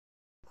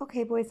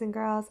Okay, boys and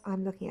girls,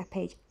 I'm looking at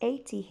page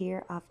 80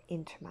 here of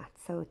Intermat,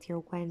 so it's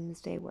your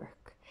Wednesday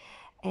work.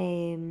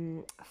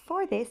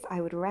 For this, I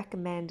would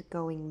recommend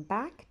going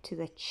back to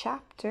the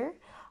chapter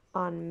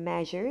on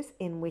measures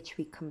in which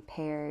we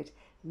compared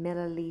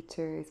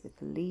milliliters with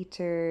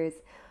liters,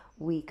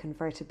 we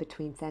converted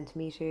between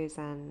centimeters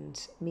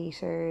and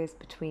meters,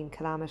 between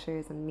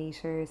kilometers and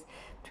meters,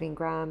 between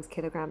grams,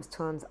 kilograms,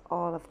 tons,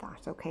 all of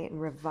that, okay,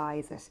 and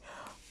revise it.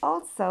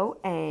 Also,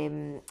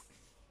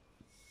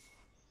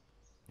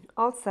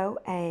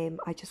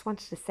 I just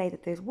wanted to say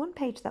that there's one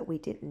page that we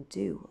didn't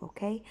do,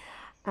 okay?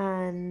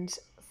 And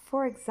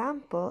for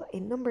example,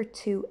 in number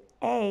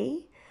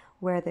 2A,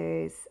 where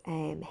there's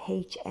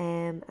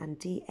HM and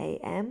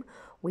DAM,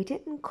 we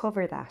didn't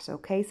cover that,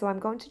 okay? So I'm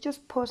going to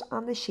just put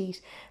on the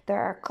sheet, there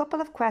are a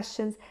couple of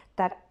questions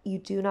that you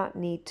do not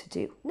need to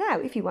do. Now,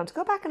 if you want to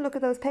go back and look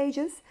at those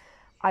pages,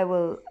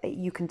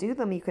 you can do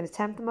them, you can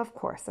attempt them, of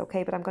course,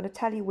 okay? But I'm going to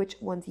tell you which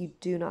ones you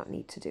do not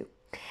need to do.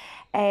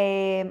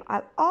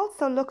 I'll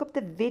also look up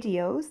the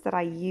videos that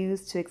I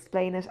use to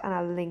explain it, and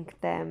I'll link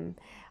them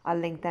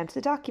to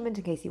the document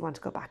in case you want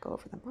to go back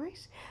over them,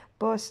 right?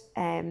 But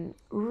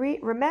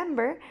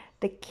remember,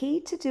 the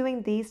key to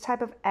doing these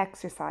type of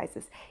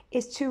exercises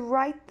is to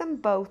write them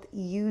both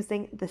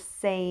using the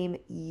same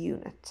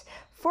unit.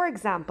 For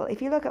example, if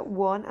you look at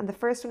one, and the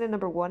first one in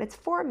number 1, it's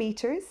 4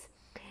 meters,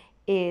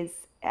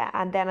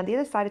 and then on the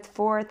other side it's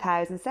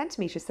 4,000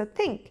 centimeters. So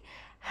think,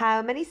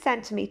 how many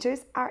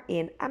centimeters are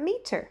in a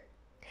meter?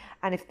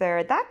 And if there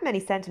are that many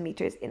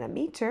centimeters in a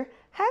meter,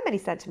 how many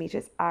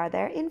centimeters are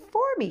there in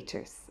 4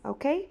 meters?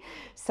 Okay,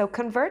 so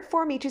convert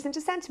 4 meters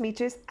into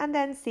centimeters and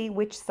then see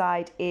which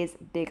side is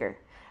bigger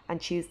and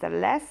choose the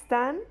less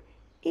than,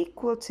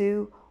 equal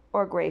to,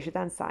 or greater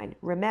than sign.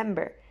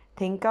 Remember,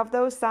 think of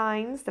those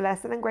signs, the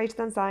less than and greater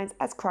than signs,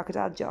 as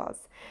crocodile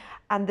jaws.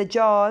 And the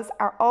jaws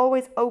are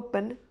always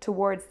open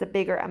towards the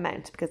bigger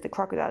amount because the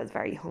crocodile is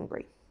very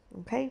hungry.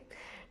 Okay,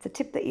 it's a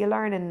tip that you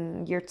learn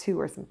in year 2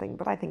 or something,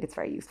 but I think it's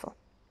very useful.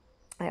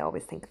 I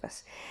always think of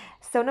it.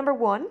 So number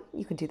 1,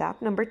 you can do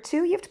that. Number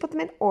 2, you have to put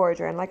them in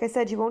order. And like I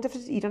said, you don't have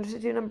to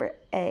do number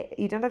A.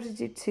 You don't have to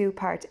do 2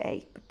 part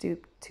A, but do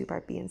 2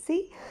 part B and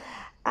C.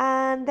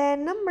 And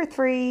then number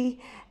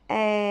 3,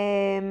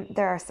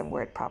 there are some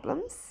word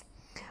problems.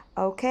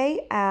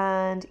 Okay,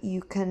 and you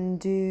can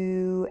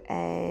do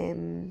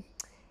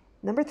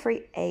number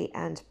 3, A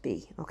and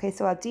B. Okay,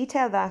 so I'll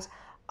detail that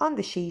on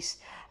the sheet,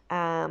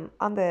 on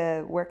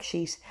the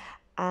worksheet,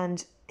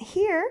 and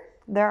here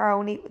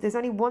there's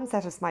only one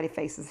set of smiley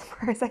faces,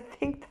 whereas I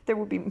think that it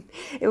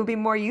would be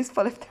more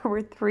useful if there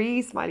were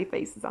 3 smiley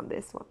faces on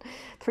this one,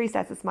 3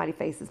 sets of smiley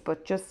faces,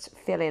 but just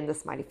fill in the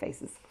smiley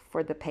faces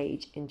for the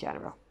page in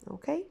general.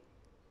 Okay.